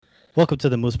Welcome to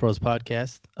the Moose Bros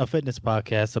Podcast, a fitness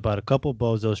podcast about a couple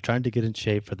bozos trying to get in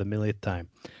shape for the millionth time.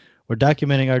 We're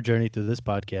documenting our journey through this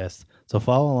podcast, so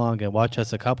follow along and watch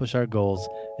us accomplish our goals,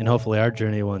 and hopefully our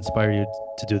journey will inspire you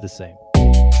to do the same.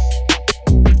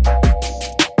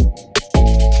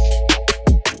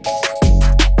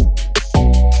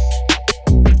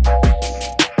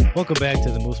 Welcome back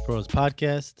to the Moose Bros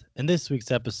Podcast. In this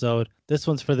week's episode, this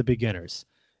one's for the beginners.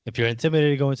 If you're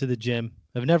intimidated going to the gym,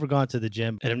 have never gone to the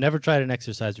gym, and have never tried an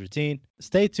exercise routine,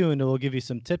 stay tuned and we'll give you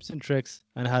some tips and tricks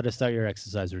on how to start your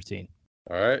exercise routine.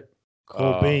 All right.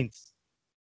 Cool beans.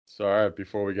 So, all right,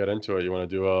 before we get into it, you want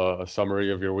to do a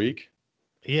summary of your week?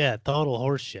 Yeah, total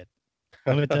horseshit.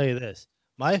 Let me tell you this.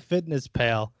 My Fitness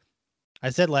Pal, I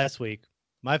said last week,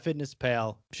 my Fitness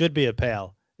Pal should be a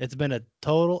pal. It's been a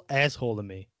total asshole to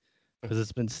me because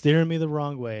it's been steering me the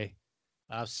wrong way.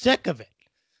 I'm sick of it.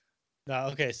 No,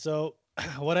 okay, so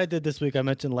what I did this week, I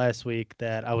mentioned last week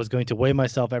that I was going to weigh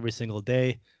myself every single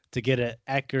day to get an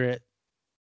accurate,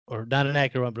 or not an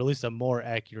accurate one, but at least a more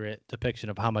accurate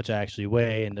depiction of how much I actually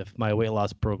weigh and if my weight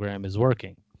loss program is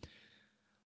working.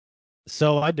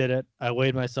 So I did it. I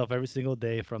weighed myself every single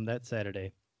day from that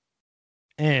Saturday.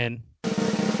 And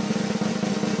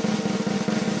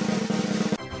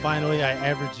finally, I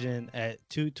averaged in at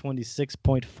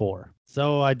 226.4.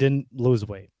 So I didn't lose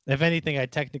weight. If anything, I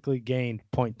technically gained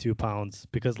 0.2 pounds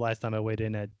because last time I weighed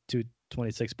in at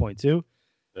 226.2.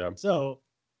 Yeah. So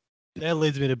that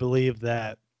leads me to believe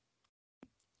that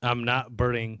I'm not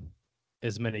burning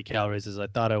as many calories as I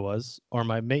thought I was, or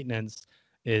my maintenance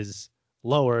is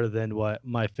lower than what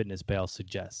MyFitnessPal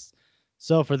suggests.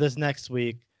 So for this next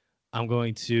week, I'm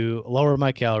going to lower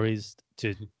my calories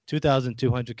to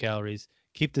 2,200 calories,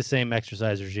 keep the same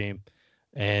exercise regime,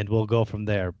 and we'll go from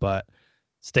there. But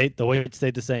the weight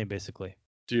stayed the same, basically.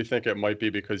 Do you think it might be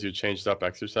because you changed up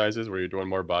exercises where you're doing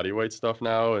more body weight stuff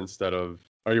now instead of,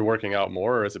 are you working out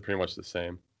more or is it pretty much the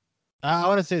same? I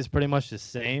want to say it's pretty much the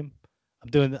same.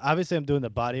 I'm doing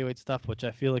the body weight stuff, which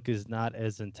I feel like is not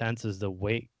as intense as the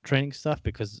weight training stuff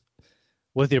because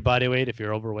with your body weight, if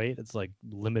you're overweight, it's like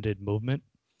limited movement.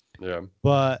 Yeah.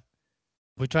 But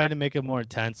we tried to make it more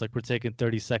intense. Like we're taking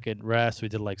 30-second rests. We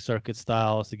did like circuit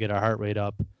styles to get our heart rate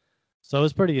up. So it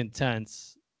was pretty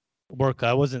intense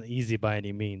workout. It wasn't easy by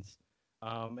any means.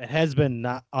 It has been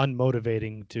not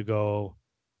unmotivating to go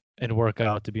and work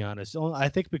out, to be honest. I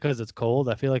think because it's cold.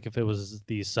 I feel like if it was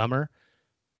the summer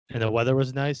and the weather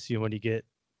was nice, when you get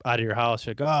out of your house,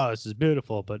 you're like, oh, this is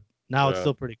beautiful. But now it's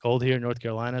still pretty cold here in North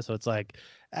Carolina. So it's like,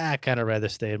 I kind of rather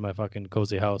stay in my fucking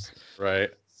cozy house.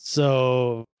 Right.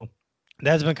 So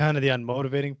that's been kind of the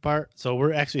unmotivating part. So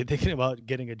we're actually thinking about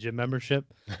getting a gym membership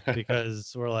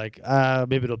because we're like,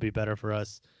 maybe it'll be better for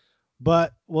us.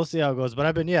 But we'll see how it goes. But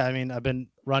I've been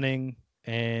running,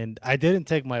 and I didn't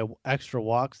take my extra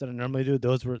walks that I normally do.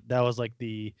 That was like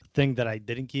the thing that I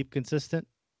didn't keep consistent.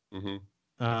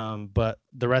 Mm-hmm. But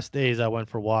the rest days I went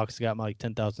for walks, got my like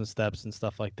 10,000 steps and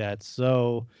stuff like that.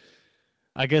 So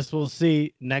I guess we'll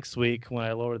see next week when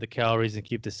I lower the calories and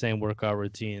keep the same workout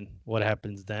routine, what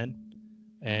happens then,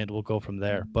 and we'll go from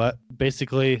there. But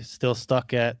basically still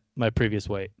stuck at my previous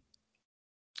weight.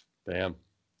 Damn.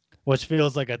 Which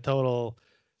feels like a total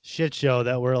shit show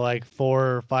that we're like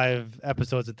 4 or 5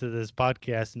 episodes into this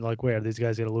podcast and like, wait, are these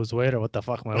guys gonna lose weight or what the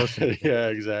fuck am I listening to? Yeah,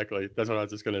 exactly. That's what I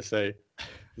was just gonna say.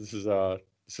 This is a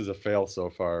fail so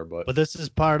far, but this is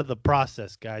part of the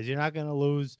process, guys. You're not gonna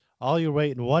lose all your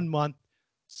weight in 1 month.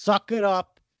 Suck it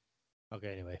up.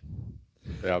 Okay, anyway.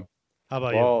 Yeah. How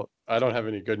about you? Well, I don't have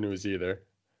any good news either.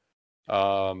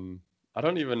 I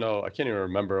don't even know. I can't even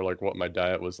remember like what my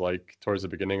diet was like towards the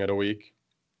beginning of the week.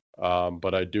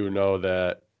 But I do know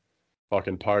that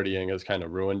fucking partying has kind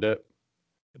of ruined it.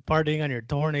 Partying on your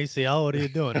torn ACL? What are you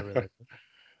doing over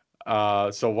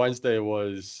there? So Wednesday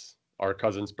was our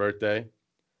cousin's birthday,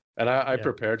 and I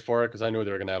prepared for it because I knew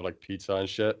they were gonna have like pizza and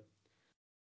shit.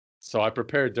 So I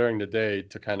prepared during the day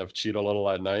to kind of cheat a little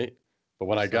at night. But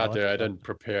when I got there, I didn't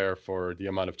prepare for the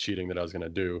amount of cheating that I was gonna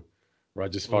do. Where I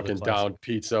just fucking downed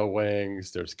pizza,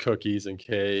 wings, there's cookies and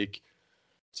cake.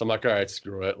 So I'm like, all right,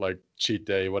 screw it, like cheat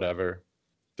day, whatever.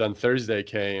 Then Thursday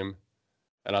came,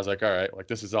 and I was like, all right, like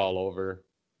this is all over.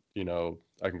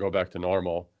 I can go back to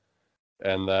normal.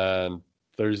 And then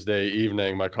Thursday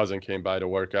evening, my cousin came by to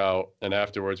work out, and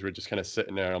afterwards we're just kind of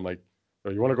sitting there. I'm like,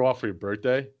 oh, you want to go out for your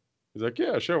birthday? He's like,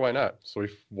 yeah, sure, why not? So we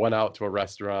went out to a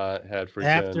restaurant, had freaking...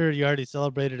 After you already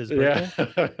celebrated his birthday?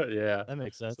 Yeah. That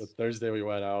makes sense. So Thursday we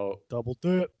went out. Double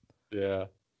dip. Yeah.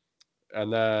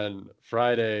 And then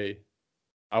Friday,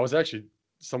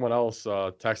 someone else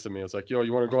texted me. I was like, yo,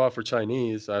 you want to go out for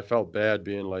Chinese? I felt bad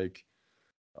being like,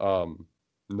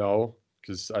 no,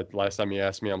 because last time he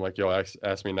asked me, I'm like, yo,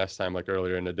 ask me next time, like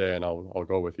earlier in the day, and I'll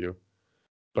go with you.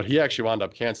 But he actually wound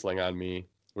up canceling on me,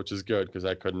 which is good because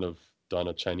I couldn't have done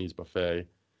a Chinese buffet.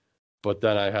 But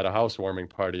then I had a housewarming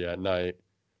party at night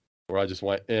where I just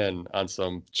went in on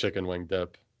some chicken wing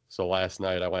dip. So last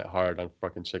night I went hard on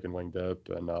fucking chicken wing dip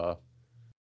and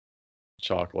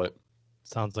chocolate.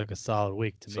 Sounds like a solid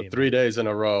week to So me. 3 days in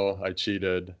a row I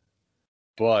cheated,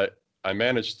 but I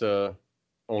managed to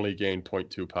only gain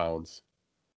 0.2 pounds.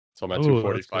 So I'm at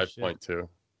 245.2.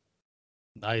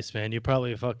 Nice, man. You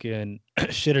probably fucking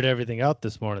shitted everything out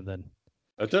this morning then.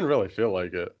 It didn't really feel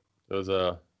like it. It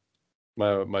was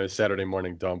my Saturday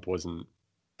morning dump wasn't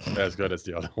as good as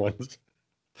the other ones.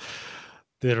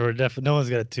 Dude, no one's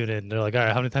gonna tune in. They're like, all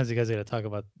right, how many times are you guys gonna talk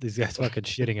about these guys fucking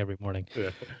shitting every morning? Yeah.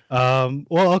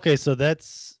 Well, okay, so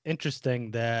that's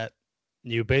interesting that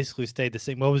you basically stayed the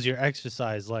same. What was your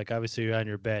exercise like? Obviously, you're on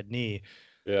your bad knee.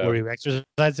 Yeah. Were you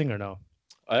exercising or no?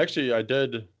 I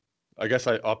did. I guess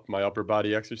I upped my upper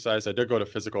body exercise. I did go to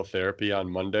physical therapy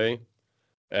on Monday,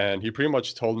 and he pretty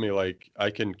much told me like I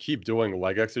can keep doing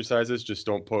leg exercises, just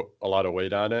don't put a lot of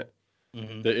weight on it.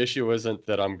 Mm-hmm. The issue isn't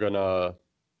that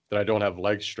that I don't have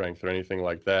leg strength or anything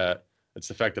like that. It's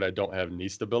the fact that I don't have knee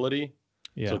stability.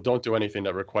 Yeah. So don't do anything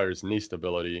that requires knee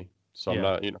stability. So I'm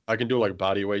not, I can do like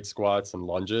body weight squats and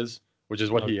lunges, which is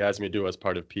what he has me do as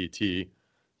part of PT,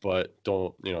 but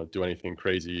don't, do anything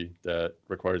crazy that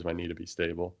requires my knee to be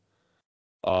stable.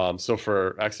 So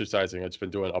for exercising, I've just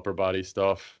been doing upper body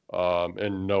stuff,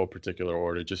 in no particular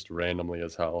order, just randomly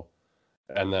as hell.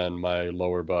 And then my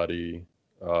lower body,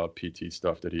 PT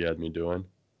stuff that he had me doing.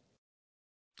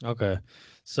 Okay.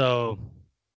 So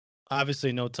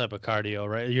obviously no type of cardio,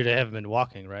 right? You haven't been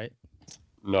walking, right?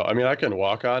 No, I mean, I can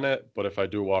walk on it, but if I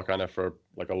do walk on it for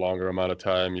like a longer amount of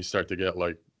time, you start to get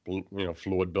like,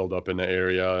 fluid buildup in the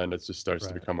area and it just starts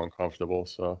to become uncomfortable.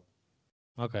 So.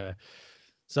 Okay.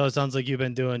 So it sounds like you've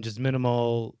been doing just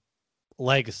minimal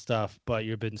leg stuff, but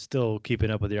you've been still keeping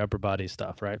up with your upper body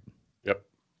stuff, right? Yep.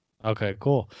 Okay,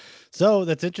 cool. So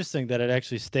that's interesting that it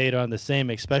actually stayed on the same,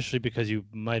 especially because you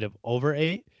might have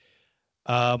overate.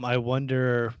 I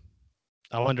wonder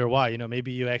why.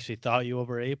 Maybe you actually thought you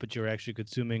overate, but you were actually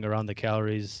consuming around the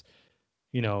calories,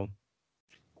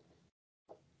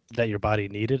 that your body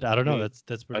needed. I don't know.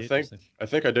 That's pretty interesting. I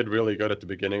think I did really good at the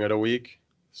beginning of the week,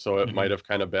 so it might have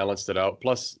kind of balanced it out.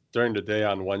 Plus, during the day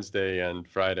on Wednesday and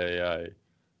Friday,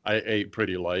 I ate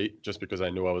pretty light just because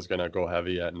I knew I was gonna go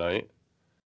heavy at night.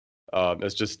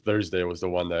 It's just Thursday was the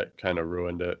one that kind of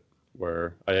ruined it,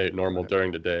 where I ate normal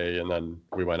during the day, and then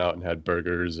we went out and had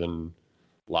burgers and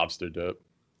lobster dip.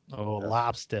 Oh, yeah.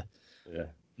 Lobster. Yeah.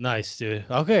 Nice, dude.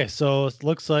 Okay, so it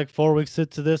looks like 4 weeks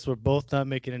into this, we're both not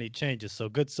making any changes. So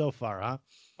good so far, huh?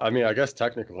 I mean, I guess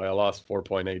technically I lost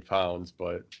 4.8 pounds,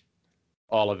 but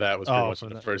all of that was pretty much in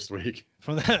the first week.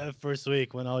 From that first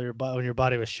week when when your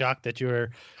body was shocked that you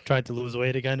were trying to lose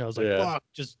weight again, I was like, fuck,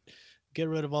 just get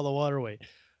rid of all the water weight.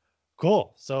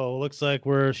 Cool. So it looks like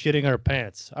we're shitting our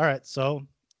pants. All right. So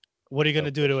what are you going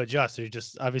to do to adjust? Are you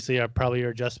just obviously probably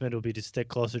your adjustment will be to stick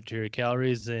closer to your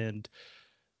calories and,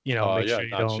 make sure you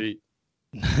don't cheat.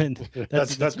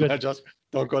 that's my adjustment.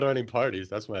 Don't go to any parties.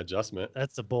 That's my adjustment.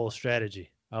 That's a bold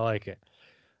strategy. I like it.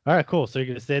 All right, cool. So you're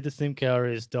going to stay at the same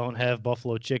calories. Don't have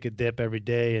buffalo chicken dip every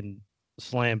day and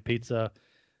slam pizza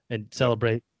and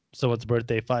celebrate someone's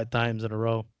birthday 5 times in a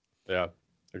row. Yeah,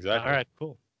 exactly. All right,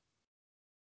 cool.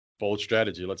 Bold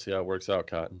strategy. Let's see how it works out,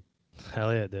 Cotton.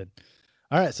 Hell yeah, dude.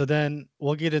 All right, so then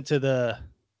we'll get into the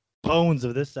bones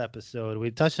of this episode.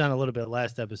 We touched on a little bit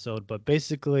last episode, but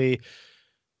basically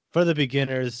for the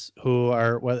beginners who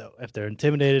are, if they're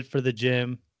intimidated for the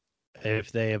gym,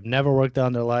 if they have never worked out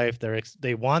in their life,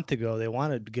 they want to go, they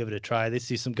want to give it a try. They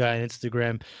see some guy on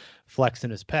Instagram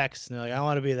flexing his pecs, and they're like, I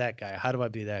want to be that guy. How do I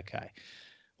be that guy?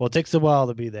 Well, it takes a while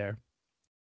to be there,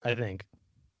 I think.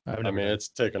 I mean, it's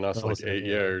taken us like 8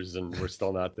 years, and we're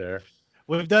still not there.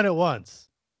 We've done it once.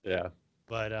 Yeah.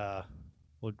 But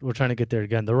we're trying to get there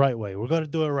again the right way. We're going to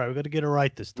do it right. We're going to get it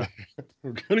right this time.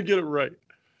 We're going to get it right.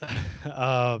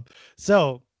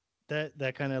 So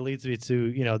that kind of leads me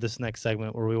to, this next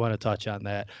segment where we want to touch on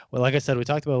that. Well, like I said, we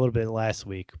talked about it a little bit last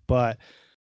week, but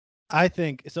I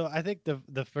think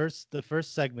the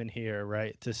first segment here,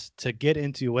 right, to get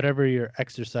into whatever your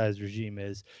exercise regime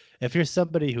is, if you're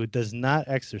somebody who does not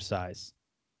exercise,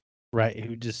 right,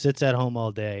 who just sits at home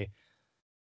all day,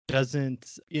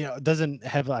 doesn't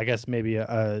have, I guess, maybe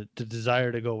the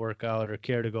desire to go work out or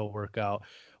care to go work out,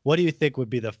 what do you think would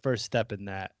be the first step in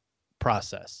that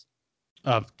process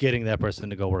of getting that person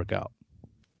to go work out?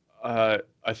 I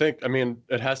mean,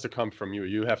 it has to come from you.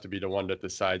 You have to be the one that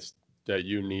decides that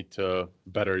you need to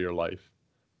better your life.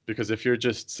 Because if you're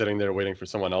just sitting there waiting for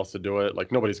someone else to do it,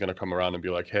 like nobody's going to come around and be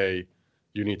like, hey,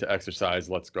 you need to exercise,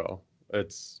 let's go.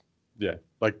 It's, yeah,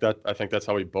 like that. I think that's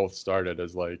how we both started,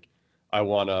 is like, I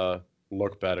want to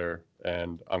look better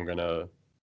and I'm going to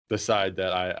decide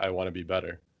that I want to be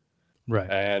better. Right.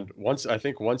 And I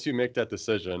think once you make that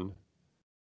decision,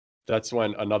 that's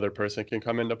when another person can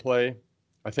come into play.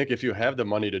 I think if you have the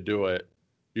money to do it,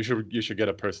 you should get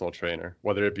a personal trainer,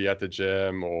 whether it be at the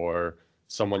gym or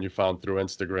someone you found through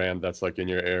Instagram that's like in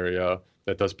your area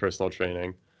that does personal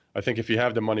training. I think if you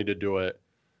have the money to do it,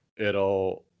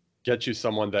 it'll get you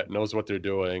someone that knows what they're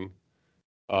doing,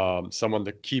 someone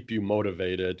to keep you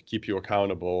motivated, keep you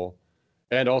accountable,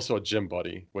 and also a gym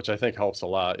buddy, which I think helps a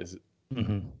lot. Is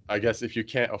I guess if you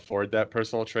can't afford that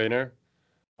personal trainer,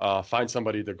 find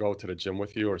somebody to go to the gym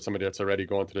with you, or somebody that's already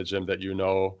going to the gym that you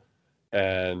know,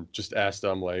 and just ask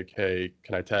them like, hey,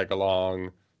 can I tag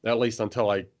along, at least until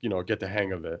I get the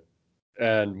hang of it.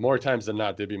 And more times than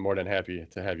not, they'd be more than happy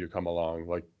to have you come along.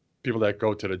 Like, people that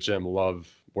go to the gym love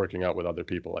working out with other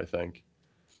people, I think.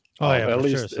 Oh yeah, At for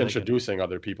sure. least So introducing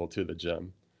other people to the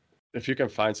gym. If you can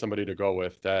find somebody to go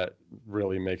with, that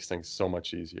really makes things so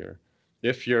much easier.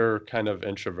 If you're kind of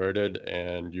introverted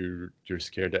and you're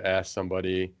scared to ask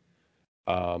somebody,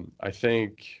 I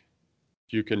think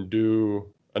you can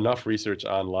do enough research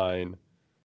online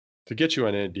to get you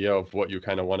an idea of what you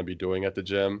kind of want to be doing at the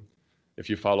gym. If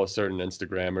you follow certain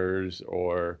Instagrammers,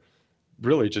 or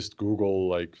really just Google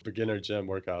like beginner gym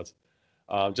workouts,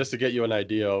 just to get you an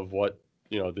idea of what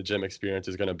the gym experience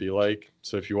is going to be like.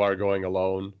 So if you are going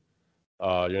alone,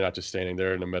 you're not just standing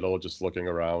there in the middle just looking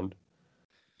around.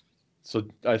 So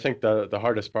I think the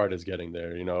hardest part is getting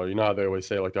there. You know how they always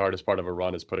say like the hardest part of a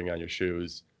run is putting on your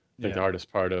shoes. I think the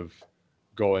hardest part of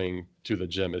going to the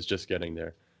gym is just getting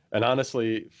there. And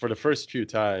honestly, for the first few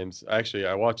times, actually,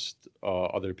 I watched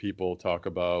other people talk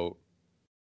about,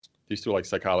 these two like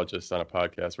psychologists on a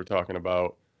podcast were talking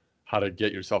about how to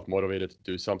get yourself motivated to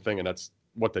do something, and that's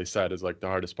what they said is like the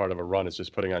hardest part of a run is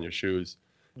just putting on your shoes.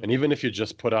 And even if you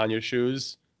just put on your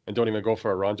shoes and don't even go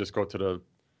for a run, just go to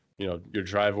your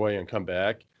driveway and come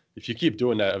back. If you keep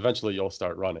doing that, eventually you'll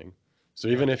start running. So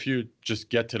even if you just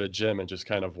get to the gym and just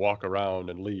kind of walk around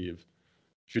and leave,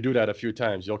 if you do that a few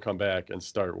times, you'll come back and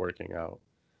start working out.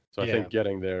 So I think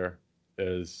getting there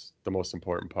is the most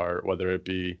important part, whether it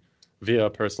be via a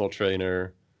personal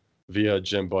trainer, via a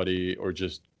gym buddy, or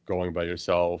just going by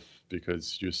yourself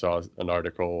because you saw an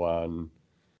article on,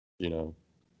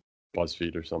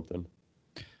 BuzzFeed or something.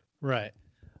 Right.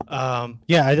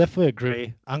 Yeah, I definitely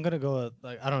agree. I'm gonna go with,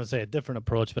 like, I don't want to say a different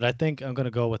approach, but I think I'm gonna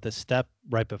go with a step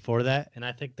right before that, and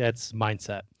I think that's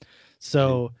mindset.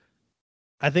 So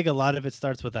I think a lot of it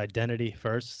starts with identity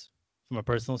first, from a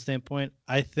personal standpoint.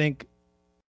 I think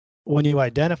when you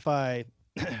identify,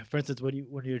 for instance, when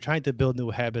you're trying to build new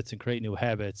habits and create new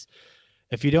habits,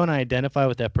 if you don't identify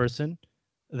with that person,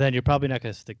 then you're probably not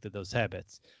going to stick to those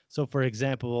habits. So, for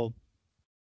example,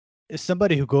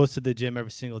 somebody who goes to the gym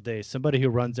every single day, somebody who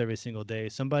runs every single day,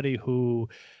 somebody who,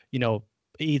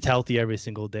 eats healthy every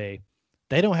single day,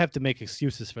 they don't have to make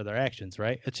excuses for their actions,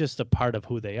 right? It's just a part of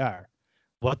who they are.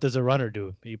 What does a runner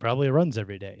do? He probably runs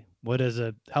every day. What does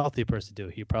a healthy person do?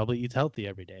 He probably eats healthy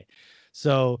every day.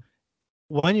 So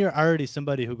when you're already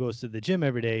somebody who goes to the gym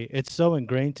every day, it's so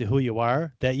ingrained to who you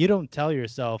are that you don't tell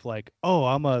yourself like, oh,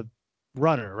 I'm a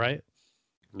runner, right?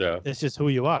 Yeah. It's just who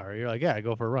you are. You're like, yeah, I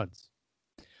go for runs.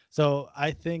 So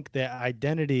I think that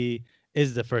identity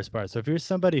is the first part. So if you're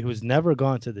somebody who's never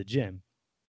gone to the gym,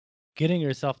 getting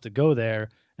yourself to go there,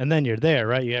 and then you're there,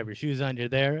 right? You have your shoes on, you're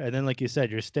there. And then, like you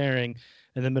said, you're staring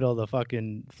in the middle of the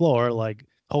fucking floor, like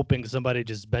hoping somebody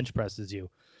just bench presses you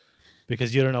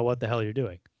because you don't know what the hell you're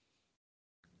doing.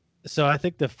 So I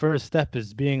think the first step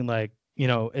is being like,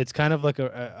 it's kind of like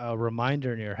a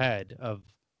reminder in your head of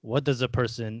what does a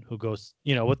person who goes,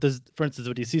 for instance,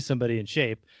 when you see somebody in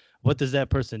shape, what does that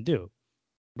person do?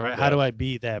 Right? Yeah. How do I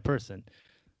be that person?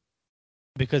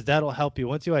 Because that'll help you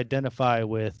once you identify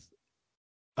with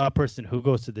a person who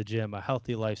goes to the gym, a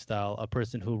healthy lifestyle, a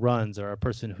person who runs, or a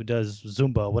person who does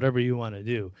Zumba, whatever you want to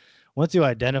do. Once you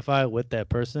identify with that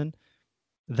person,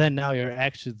 then now your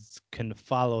actions can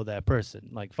follow that person,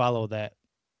 like follow that,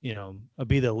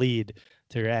 be the lead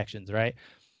to your actions, right?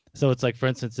 So it's like, for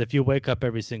instance, if you wake up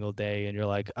every single day and you're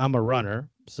like, I'm a runner,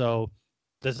 so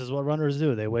this is what runners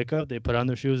do. They wake up, they put on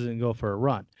their shoes and go for a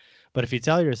run. But if you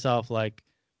tell yourself like,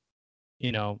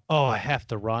 oh, I have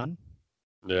to run.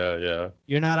 Yeah.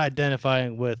 You're not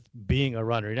identifying with being a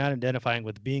runner. You're not identifying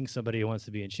with being somebody who wants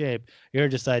to be in shape. You're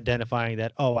just identifying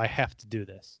that, oh, I have to do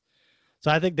this. So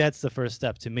I think that's the first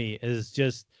step to me, is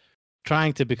just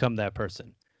trying to become that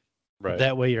person. Right.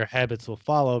 That way your habits will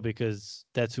follow because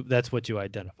that's what you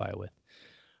identify with.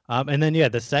 And then, yeah,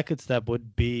 the second step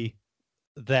would be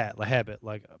that habit.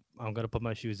 Like, I'm going to put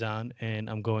my shoes on and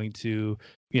I'm going to,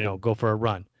 go for a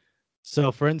run.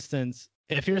 So, for instance,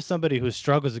 if you're somebody who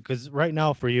struggles, because right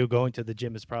now for you, going to the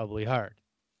gym is probably hard.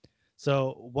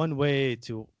 So, one way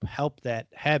to help that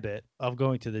habit of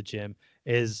going to the gym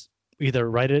is either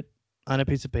write it on a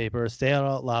piece of paper, say it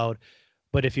out loud.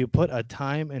 But if you put a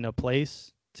time and a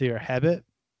place to your habit,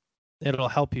 it'll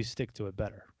help you stick to it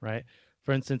better, right?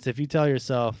 For instance, if you tell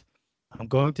yourself, I'm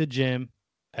going to gym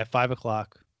at 5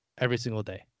 o'clock every single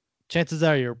day, chances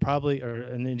are you're probably,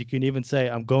 and then you can even say,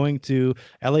 I'm going to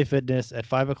LA Fitness at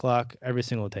 5 o'clock every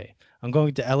single day. I'm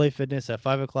going to LA Fitness at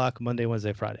 5 o'clock Monday,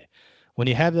 Wednesday, Friday. When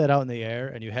you have that out in the air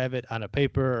and you have it on a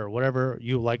paper or whatever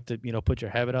you like to, put your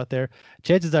habit out there,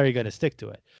 chances are you're going to stick to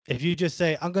it. If you just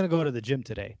say, I'm going to go to the gym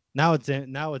today, now it's Yeah.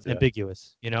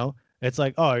 ambiguous, It's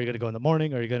like, oh, are you going to go in the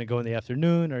morning? Are you going to go in the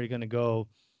afternoon? Are you going to go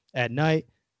at night?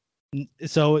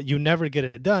 So you never get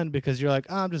it done because you're like,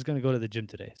 oh, I'm just going to go to the gym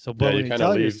today. So, but Yeah, when you you kind of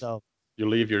tell leave yourself, you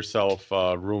leave yourself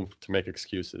room to make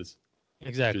excuses if you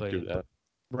exactly, do that.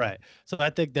 right. So I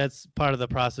think that's part of the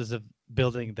process of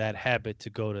building that habit to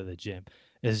go to the gym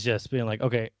is just being like,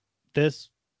 okay, this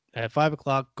at 5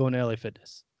 o'clock going to LA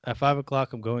Fitness. At 5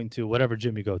 o'clock, I'm going to whatever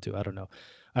gym you go to. I don't know.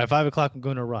 At 5 o'clock, I'm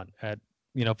going to run. At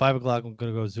 5 o'clock, I'm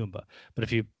going to go Zumba. But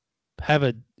if you have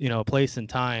a place and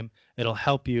time, it'll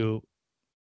help you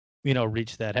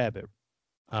reach that habit.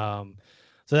 Um,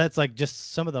 so that's like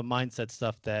just some of the mindset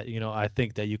stuff that I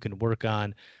think that you can work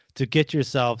on to get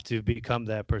yourself to become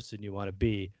that person you want to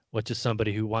be, which is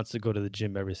somebody who wants to go to the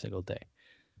gym every single day.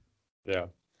 Yeah.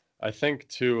 I think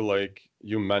too, like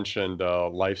you mentioned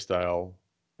lifestyle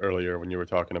earlier when you were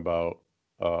talking about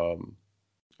um,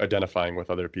 identifying with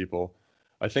other people.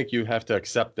 I think you have to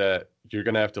accept that you're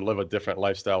going to have to live a different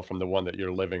lifestyle from the one that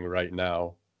you're living right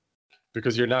now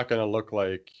because you're not going to look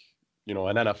like, an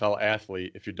NFL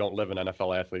athlete if you don't live an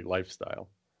NFL athlete lifestyle.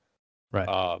 Right.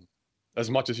 As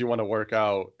much as you want to work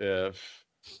out, if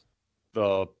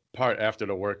the part after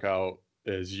the workout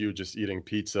is you just eating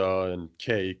pizza and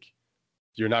cake,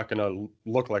 you're not going to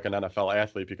look like an NFL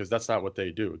athlete because that's not what they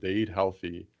do. They eat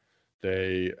healthy.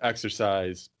 They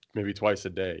exercise maybe twice a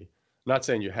day. I'm not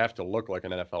saying you have to look like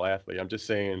an NFL athlete. I'm just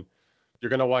saying you're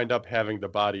going to wind up having the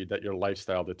body that your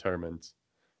lifestyle determines.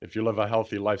 If you live a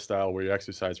healthy lifestyle where you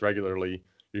exercise regularly,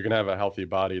 you're going to have a healthy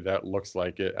body that looks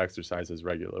like it exercises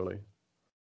regularly.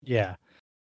 Yeah.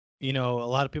 A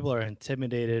lot of people are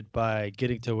intimidated by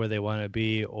getting to where they want to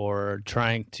be or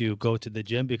trying to go to the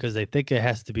gym because they think it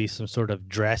has to be some sort of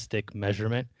drastic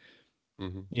measurement.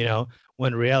 Mm-hmm.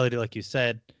 When in reality, like you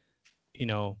said,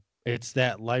 it's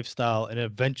that lifestyle and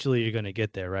eventually you're going to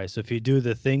get there, right? So if you do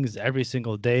the things every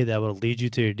single day that will lead you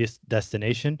to your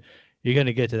destination, you're going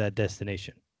to get to that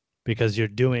destination because you're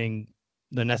doing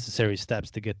the necessary steps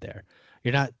to get there.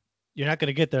 You're not going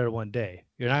to get there one day.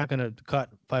 You're not going to cut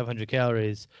 500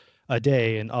 calories a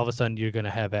day and all of a sudden you're going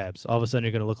to have abs. All of a sudden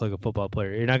you're going to look like a football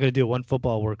player. You're not going to do one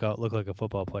football workout, look like a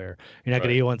football player. You're not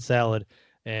going to eat one salad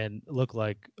and look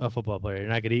like a football player. You're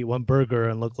not going to eat one burger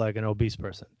and look like an obese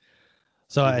person.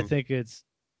 So I think it's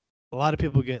a lot of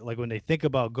people get like when they think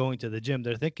about going to the gym,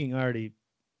 they're thinking already,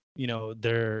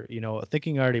 they're,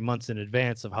 thinking already months in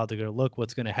advance of how they're going to look,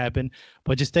 what's going to happen,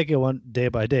 but just take it one day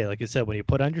by day. Like I said, when you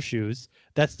put on your shoes,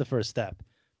 that's the first step.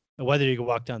 And whether you can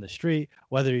walk down the street,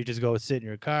 whether you just go sit in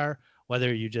your car,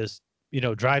 whether you just,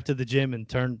 drive to the gym and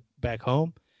turn back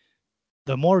home,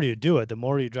 the more you do it, the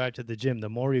more you drive to the gym, the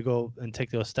more you go and take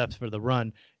those steps for the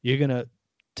run, you're going to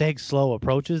take slow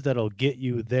approaches that'll get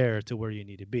you there to where you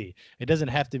need to be. It doesn't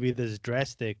have to be this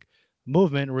drastic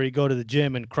movement where you go to the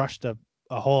gym and crush a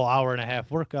whole hour and a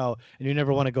half workout and you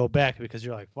never want to go back because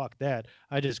you're like, fuck that.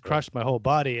 I just crushed my whole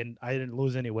body and I didn't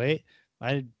lose any weight.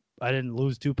 I didn't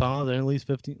lose 2 pounds. I didn't lose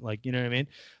 15. Like, you know what I mean?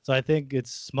 So I think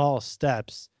it's small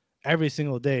steps every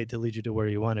single day to lead you to where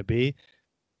you want to be.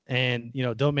 And,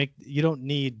 you don't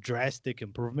need drastic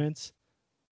improvements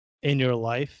in your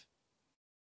life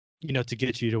to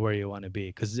get you to where you want to be.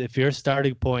 Because if your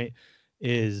starting point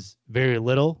is very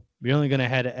little, you're only going to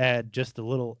have to add just a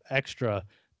little extra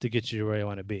to get you to where you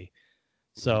want to be.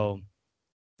 So,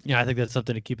 I think that's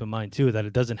something to keep in mind too, that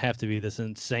it doesn't have to be this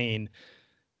insane,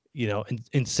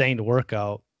 insane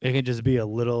workout. It can just be a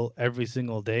little every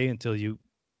single day until you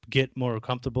get more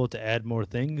comfortable to add more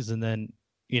things and then,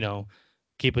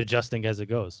 keep adjusting as it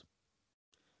goes.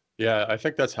 Yeah, I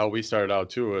think that's how we started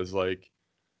out too, is like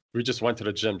we just went to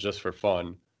the gym just for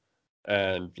fun.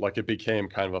 And like it became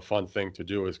kind of a fun thing to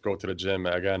do is go to the gym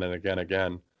again and again and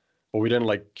again. But we didn't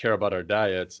like care about our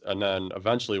diets. And then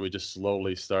eventually we just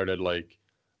slowly started like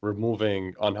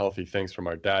removing unhealthy things from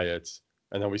our diets,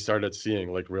 and then we started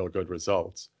seeing like real good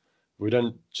results. We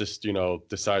didn't just,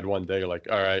 decide one day like,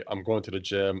 all right, I'm going to the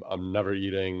gym, I'm never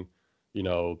eating,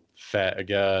 fat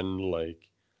again. Like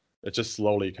it just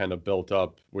slowly kind of built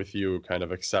up with you kind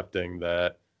of accepting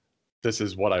that this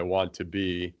is what I want to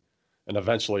be, and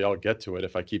eventually I'll get to it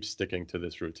if I keep sticking to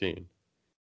this routine.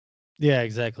 Yeah,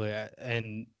 exactly.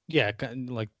 And yeah,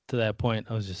 like to that point,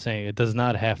 I was just saying it does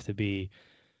not have to be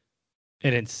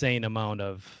an insane amount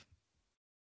of,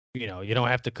 you don't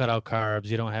have to cut out carbs,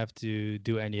 you don't have to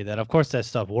do any of that. Of course, that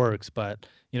stuff works, but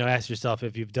ask yourself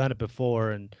if you've done it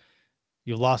before and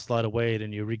you lost a lot of weight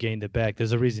and you regained it back.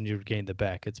 There's a reason you regained it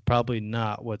back. It's probably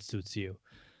not what suits you.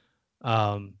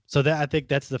 So that I think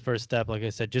that's the first step. Like I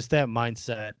said, just that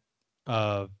mindset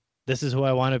of this is who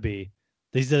I want to be.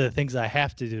 These are the things I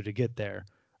have to do to get there.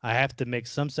 I have to make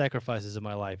some sacrifices in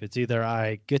my life. It's either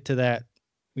I get to that,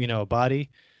 body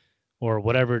or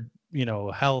whatever,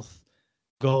 health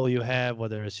goal you have,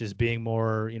 whether it's just being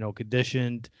more,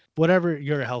 conditioned, whatever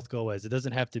your health goal is. It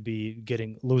doesn't have to be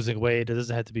losing weight. It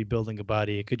doesn't have to be building a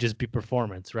body. It could just be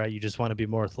performance, right? You just want to be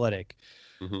more athletic.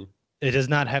 Mm-hmm. It does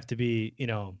not have to be,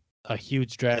 a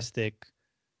huge drastic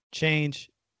change.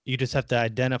 You just have to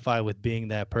identify with being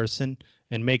that person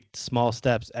and make small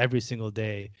steps every single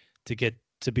day to get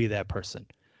to be that person.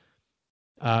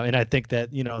 And I think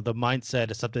that, the mindset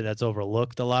is something that's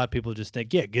overlooked a lot. People just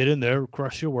think, yeah, get in there,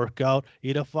 crush your workout,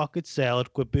 eat a fucking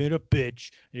salad, quit being a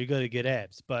bitch, and you're going to get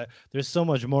abs. But there's so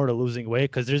much more to losing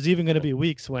weight, because there's even going to be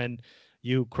weeks when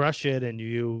you crush it and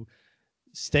you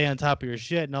stay on top of your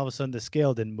shit and all of a sudden the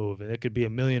scale didn't move. And it could be a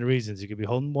million reasons. You could be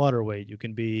holding water weight. You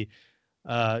can be,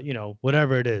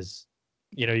 whatever it is.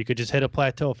 You could just hit a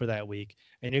plateau for that week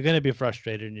and you're going to be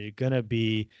frustrated and you're going to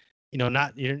be, you're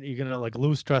going to like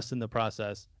lose trust in the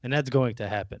process, and that's going to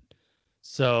happen.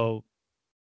 So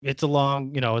it's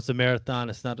it's a marathon.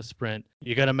 It's not a sprint.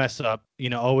 You got to mess up,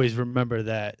 always remember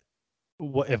that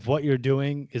if what you're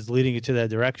doing is leading you to that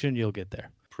direction, you'll get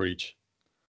there. Preach.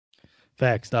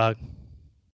 Facts, dog.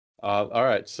 All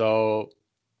right. So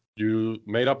you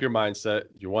made up your mindset.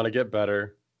 You want to get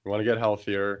better. You want to get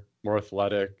healthier, more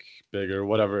athletic, bigger,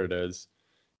 whatever it is.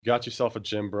 You got yourself a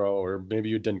gym bro, or maybe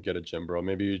you didn't get a gym bro.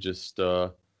 Maybe you're just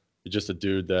a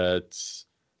dude that's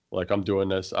like, I'm doing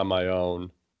this on my own.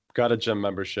 Got a gym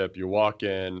membership. You walk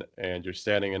in and you're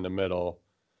standing in the middle.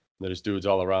 There's dudes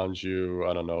all around you.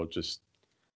 I don't know, just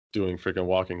doing freaking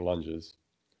walking lunges.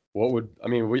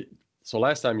 So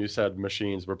last time you said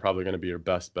machines were probably going to be your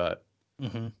best bet.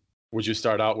 Mm-hmm. Would you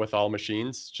start out with all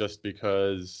machines just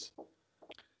because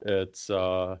it's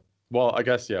well, I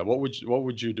guess, yeah. What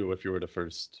would you do if you were the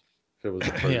first? If it was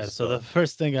the first, yeah. So the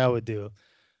first thing I would do,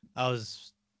 I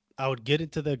would get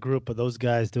into the group of those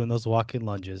guys doing those walking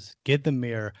lunges, get the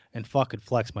mirror, and fucking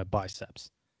flex my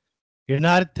biceps. You're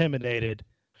not intimidated.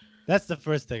 That's the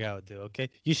first thing I would do. Okay,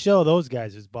 you show those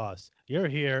guys who's boss. You're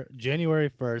here January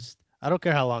 1st. I don't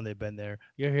care how long they've been there.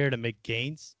 You're here to make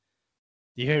gains.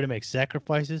 You're here to make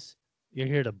sacrifices. You're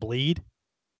here to bleed.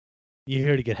 You're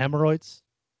here to get hemorrhoids.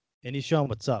 And you show them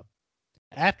what's up.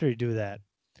 After you do that,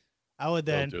 I would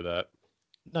then... Don't do that.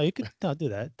 No, you could not do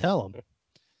that. Tell them.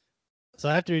 So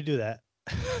after you do that,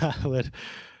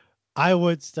 I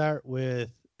would start with,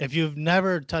 if you've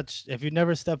never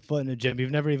stepped foot in a gym, you've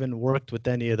never even worked with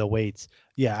any of the weights,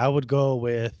 yeah, I would go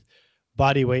with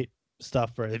body weight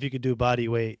stuff first. If you could do body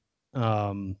weight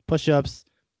push-ups,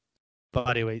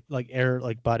 body weight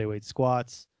body weight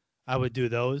squats, I would do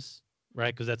those,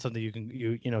 right? Because that's something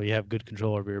you have good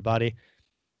control over your body.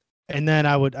 And then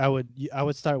I would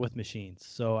start with machines.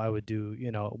 So I would do,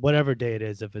 whatever day it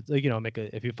is. If it's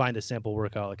if you find a sample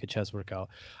workout like a chest workout,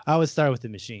 I would start with the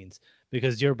machines,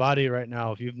 because your body right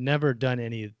now, if you've never done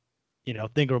any,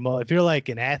 think remote. If you're like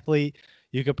an athlete,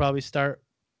 you could probably start,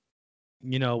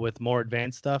 with more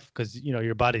advanced stuff, because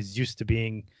your body's used to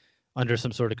being under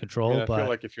some sort of control. Yeah, I feel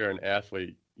like if you're an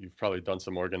athlete, you've probably done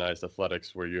some organized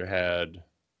athletics where you had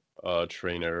a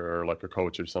trainer or like a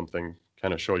coach or something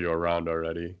kind of show you around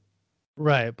already.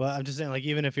 Right, but I'm just saying, like,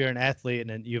 even if you're an athlete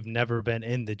and you've never been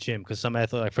in the gym, because some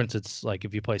athletes, like for instance, like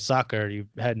if you play soccer, you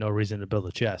had no reason to build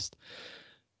a chest.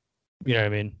 You know what I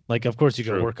mean? Like, of course you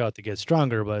can work out to get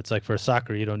stronger, but it's like for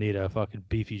soccer, you don't need a fucking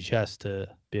beefy chest to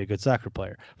be a good soccer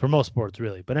player. For most sports,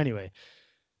 really. But anyway,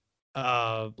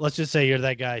 let's just say you're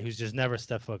that guy who's just never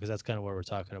stepped foot, because that's kind of what we're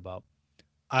talking about.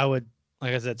 I would,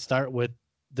 like I said, start with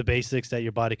the basics that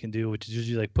your body can do, which is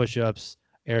usually like push-ups,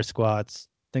 air squats,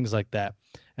 things like that,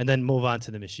 and then move on to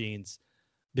the machines,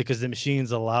 because the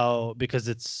machines because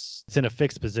it's in a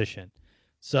fixed position.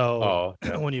 So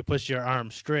when you push your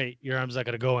arm straight, your arm's not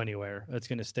going to go anywhere. It's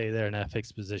going to stay there in that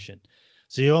fixed position.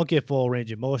 So you won't get full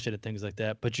range of motion and things like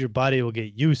that, but your body will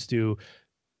get used to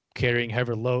carrying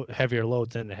heavier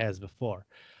loads than it has before.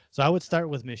 So I would start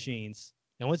with machines.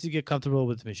 And once you get comfortable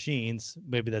with machines,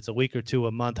 maybe that's a week or two,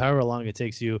 a month, however long it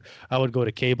takes you, I would go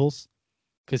to cables,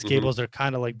 because cables are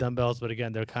kind of like dumbbells, but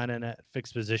again, they're kind of in a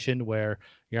fixed position where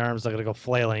your arms are going to go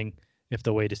flailing if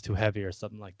the weight is too heavy or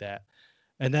something like that.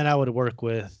 And then I would work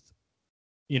with,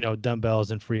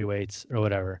 dumbbells and free weights or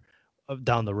whatever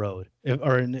down the road.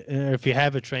 If you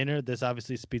have a trainer, this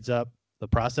obviously speeds up the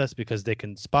process because they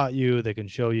can spot you, they can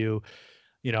show you,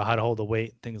 how to hold the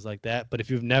weight, things like that. But if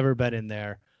you've never been in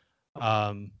there,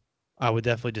 I would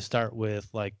definitely just start with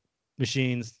like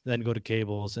machines, then go to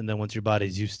cables, and then once your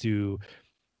body's used to,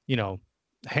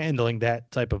 handling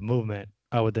that type of movement,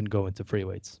 I would then go into free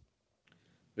weights.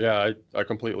 Yeah, I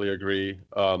completely agree.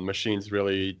 Machines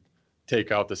really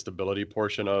take out the stability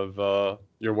portion of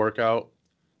your workout.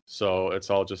 So it's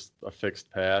all just a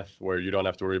fixed path where you don't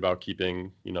have to worry about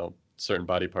keeping, certain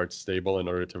body parts stable in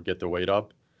order to get the weight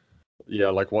up. Yeah,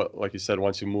 like you said,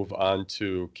 once you move on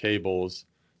to cables,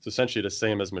 it's essentially the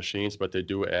same as machines, but they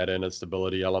do add in a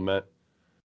stability element.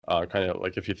 Kind of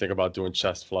like if you think about doing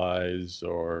chest flies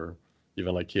or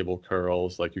even like cable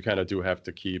curls, like you kind of do have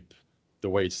to keep the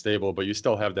weight stable, but you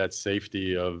still have that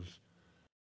safety of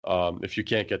if you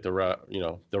can't get the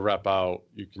rep out,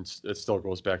 it still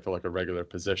goes back to like a regular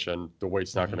position. The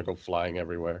weight's not going to go flying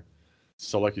everywhere.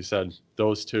 So like you said,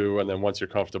 those two, and then once you're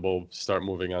comfortable, start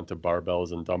moving on to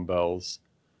barbells and dumbbells.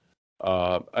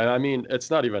 And I mean,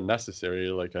 it's not even necessary.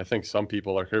 Like I think some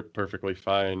people are perfectly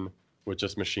fine with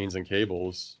just machines and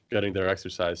cables, getting their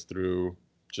exercise through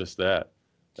just that,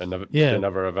 and they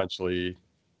never eventually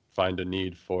find a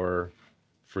need for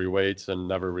free weights and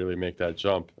never really make that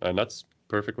jump. And that's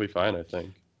perfectly fine, I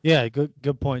think. Yeah,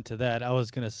 good point to that. I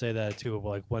was gonna say that too.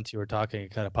 Like once you were talking,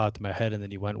 it kind of popped in my head, and then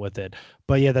you went with it.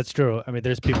 But yeah, that's true. I mean,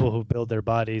 there's people who build their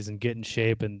bodies and get in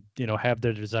shape, and have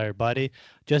their desired body,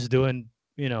 just doing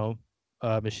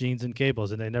machines and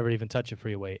cables, and they never even touch a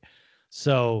free weight.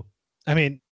 So, I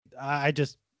mean, I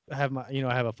just have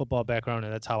I have a football background,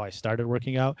 and that's how I started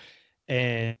working out.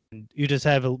 And you just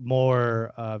have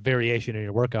more variation in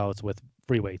your workouts with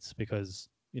free weights because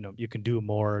you can do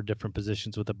more different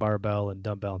positions with a barbell and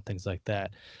dumbbell and things like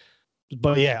that.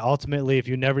 But yeah, ultimately, if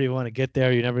you never even want to get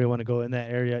there, you never even want to go in that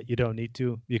area, you don't need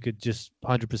to. You could just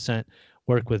 100%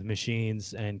 work with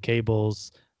machines and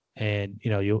cables, and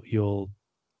you'll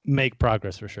make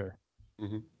progress for sure.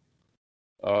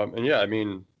 And yeah, I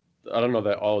mean, I don't know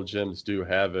that all gyms do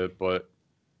have it, but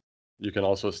you can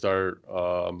also start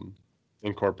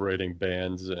incorporating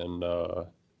bands and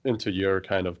into your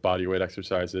kind of body weight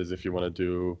exercises if you want to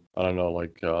do, I don't know,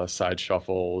 like side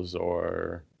shuffles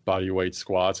or body weight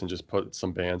squats and just put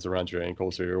some bands around your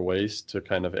ankles or your waist to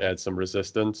kind of add some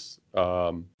resistance.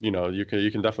 You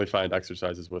can definitely find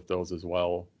exercises with those as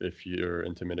well if you're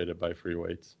intimidated by free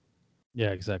weights. Yeah,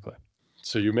 exactly.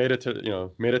 So you made it to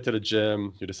the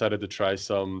gym, you decided to try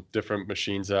some different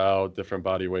machines out, different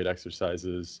body weight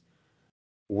exercises.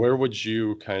 Where would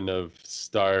you kind of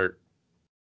start,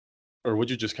 or would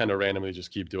you just kind of randomly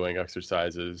just keep doing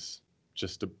exercises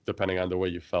just depending on the way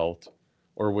you felt?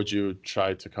 Or would you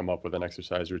try to come up with an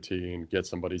exercise routine, get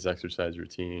somebody's exercise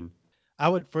routine? I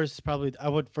would first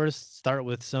start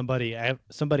with somebody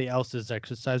else's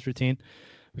exercise routine,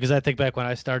 because I think back when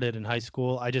I started in high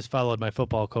school, I just followed my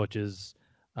football coach's.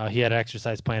 He had an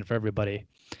exercise plan for everybody,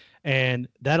 and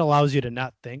that allows you to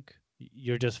not think.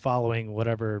 You're just following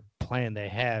whatever plan they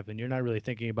have, and you're not really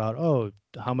thinking about, oh,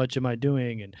 how much am I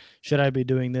doing, and should I be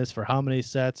doing this for how many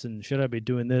sets, and should I be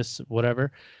doing this,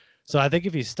 whatever. So I think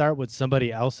if you start with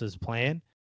somebody else's plan,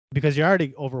 because you're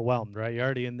already overwhelmed, right? You're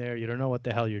already in there. You don't know what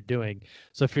the hell you're doing.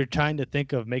 So if you're trying to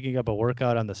think of making up a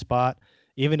workout on the spot,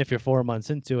 even if you're 4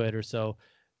 months into it or so,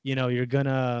 you're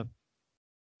gonna,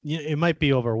 it might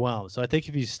be overwhelmed. So I think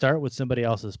if you start with somebody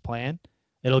else's plan,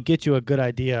 it'll get you a good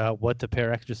idea what to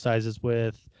pair exercises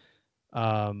with.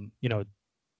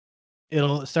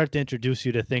 It'll start to introduce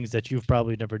you to things that you've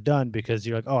probably never done because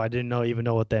you're like, oh, I didn't even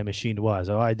know what that machine was.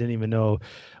 Oh, I didn't even know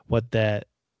what that,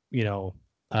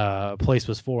 place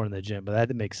was for in the gym, but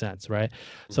that makes sense, right?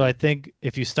 So I think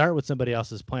if you start with somebody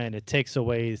else's plan, it takes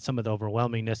away some of the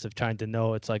overwhelmingness of trying to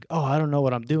know. It's like, oh, I don't know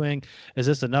what I'm doing. Is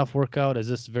this enough workout? Is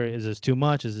this too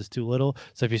much? Is this too little?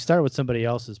 So if you start with somebody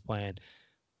else's plan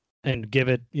and give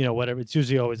it, whatever, it's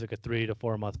usually always like a 3 to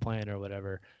 4 month plan or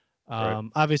whatever. Right.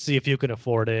 Obviously, if you can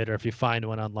afford it or if you find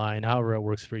one online, however it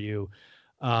works for you,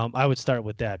 I would start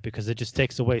with that because it just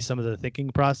takes away some of the thinking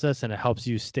process and it helps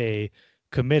you stay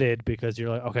committed because you're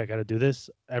like, okay, I got to do this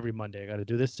every Monday. I got to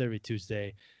do this every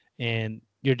Tuesday. And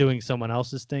you're doing someone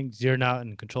else's things. You're not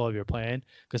in control of your plan.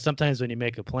 Because sometimes when you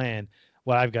make a plan,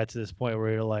 what I've got to this point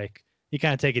where you're like, you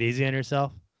kind of take it easy on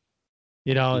yourself.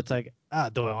 It's like,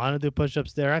 do I want to do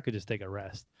push-ups there? I could just take a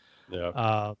rest.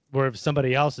 Yeah. Where if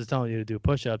somebody else is telling you to do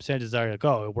push-ups, chances are like,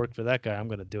 oh, it worked for that guy, I'm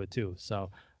going to do it too.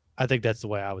 So I think that's the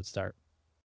way I would start.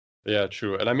 Yeah,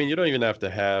 true. And I mean, you don't have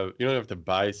to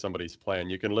buy somebody's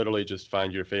plan. You can literally just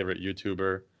find your favorite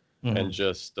YouTuber and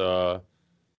just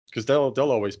because they'll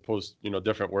always post,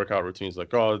 different workout routines.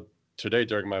 Like, oh, today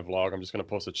during my vlog, I'm just gonna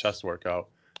post a chest workout.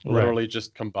 Literally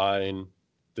just combine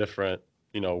different,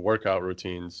 workout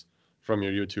routines from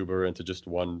your YouTuber into just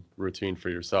one routine for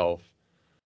yourself.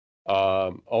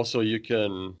 Also,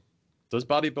 does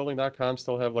bodybuilding.com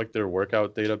still have like their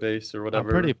workout database or whatever?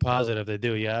 I'm pretty positive they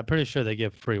do. Yeah, I'm pretty sure they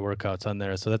give free workouts on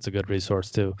there, so that's a good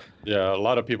resource too. Yeah, a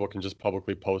lot of people can just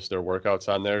publicly post their workouts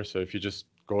on there. So if you just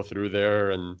go through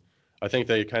there, and I think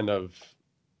they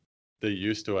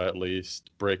used to at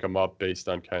least break them up based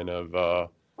on kind of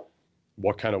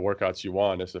what kind of workouts you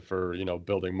want. Is it for,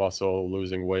 building muscle,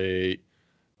 losing weight,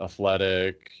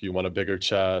 athletic, you want a bigger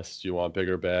chest, you want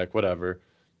bigger back, whatever.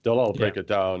 They'll all break it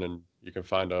down, and you can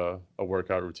find a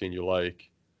workout routine you like.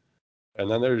 And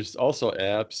then there's also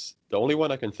apps. The only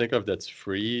one I can think of that's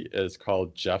free is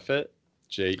called Jeffit,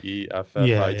 Jeffit.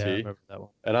 Yeah, I remember that one.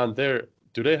 And on there,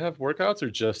 do they have workouts or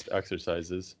just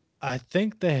exercises? I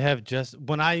think they have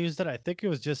when I used it, I think it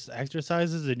was just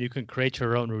exercises, and you can create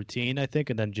your own routine, I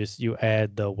think, and then just you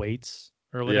add the weights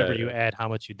or whatever, you add how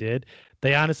much you did.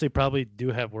 They honestly probably do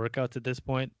have workouts at this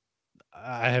point.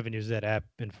 I haven't used that app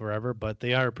in forever, but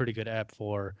they are a pretty good app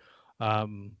for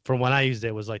when I used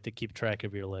it, was like to keep track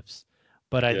of your lifts.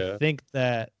 But I think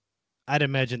that I'd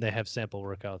imagine they have sample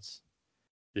workouts.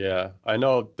 Yeah, I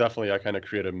know. Definitely, I kind of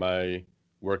created my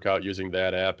workout using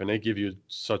that app, and they give you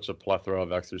such a plethora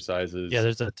of exercises. Yeah,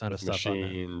 there's a ton of stuff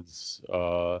machines.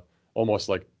 Almost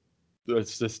like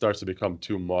this starts to become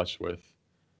too much with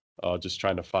just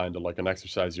trying to find an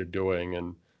exercise you're doing,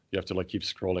 and you have to like keep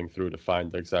scrolling through to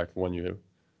find the exact one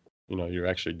you're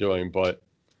actually doing. But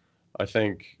I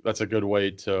think that's a good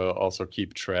way to also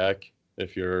keep track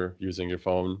if you're using your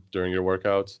phone during your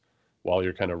workouts. While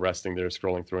you're kind of resting there,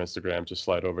 scrolling through Instagram, just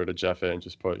slide over to Jeffit and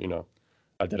just put,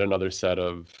 I did another set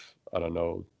of, I don't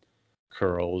know,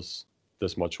 curls,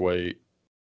 this much weight.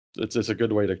 It's a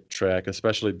good way to track,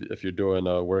 especially if you're doing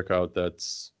a workout that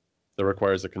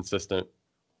requires a consistent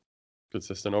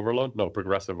overload. No,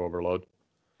 progressive overload.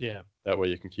 Yeah. That way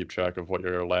you can keep track of what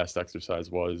your last exercise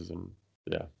was, and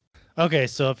yeah. Okay,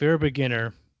 so if you're a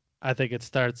beginner, I think it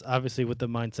starts obviously with the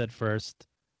mindset first.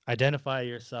 Identify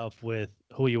yourself with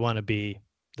who you want to be.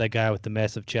 That guy with the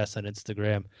massive chest on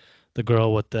Instagram, the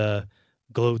girl with the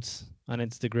glutes on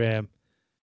Instagram,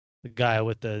 the guy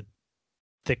with the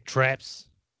thick traps.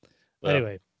 Yeah.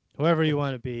 Anyway, whoever you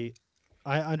want to be,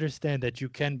 I understand that you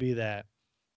can be that.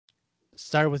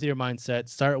 Start with your mindset.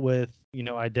 Start with,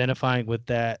 identifying with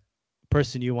that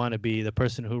person you want to be, the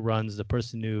person who runs, the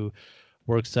person who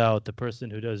works out, the person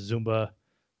who does Zumba,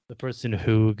 the person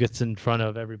who gets in front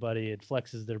of everybody and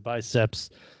flexes their biceps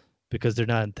because they're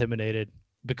not intimidated.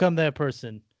 Become that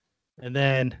person, and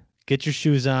then get your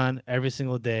shoes on every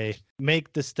single day.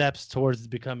 Make the steps towards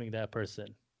becoming that person.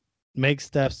 Make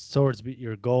steps towards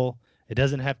your goal. It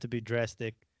doesn't have to be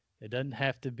drastic. It doesn't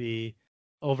have to be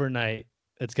overnight.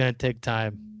 It's going to take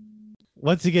time.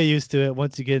 Once you get used to it,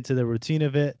 once you get into the routine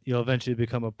of it, you'll eventually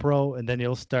become a pro, and then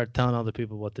you'll start telling other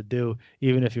people what to do,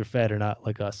 even if you're fat or not,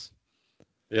 like us.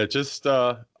 Yeah, just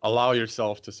allow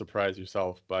yourself to surprise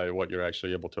yourself by what you're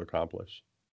actually able to accomplish.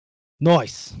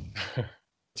 Nice.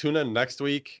 Tune in next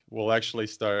week. We'll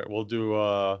do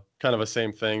kind of a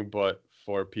same thing, but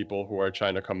for people who are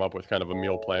trying to come up with kind of a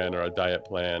meal plan or a diet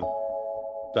plan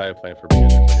for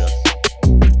beginners, I guess.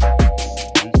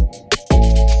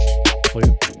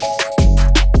 Peace.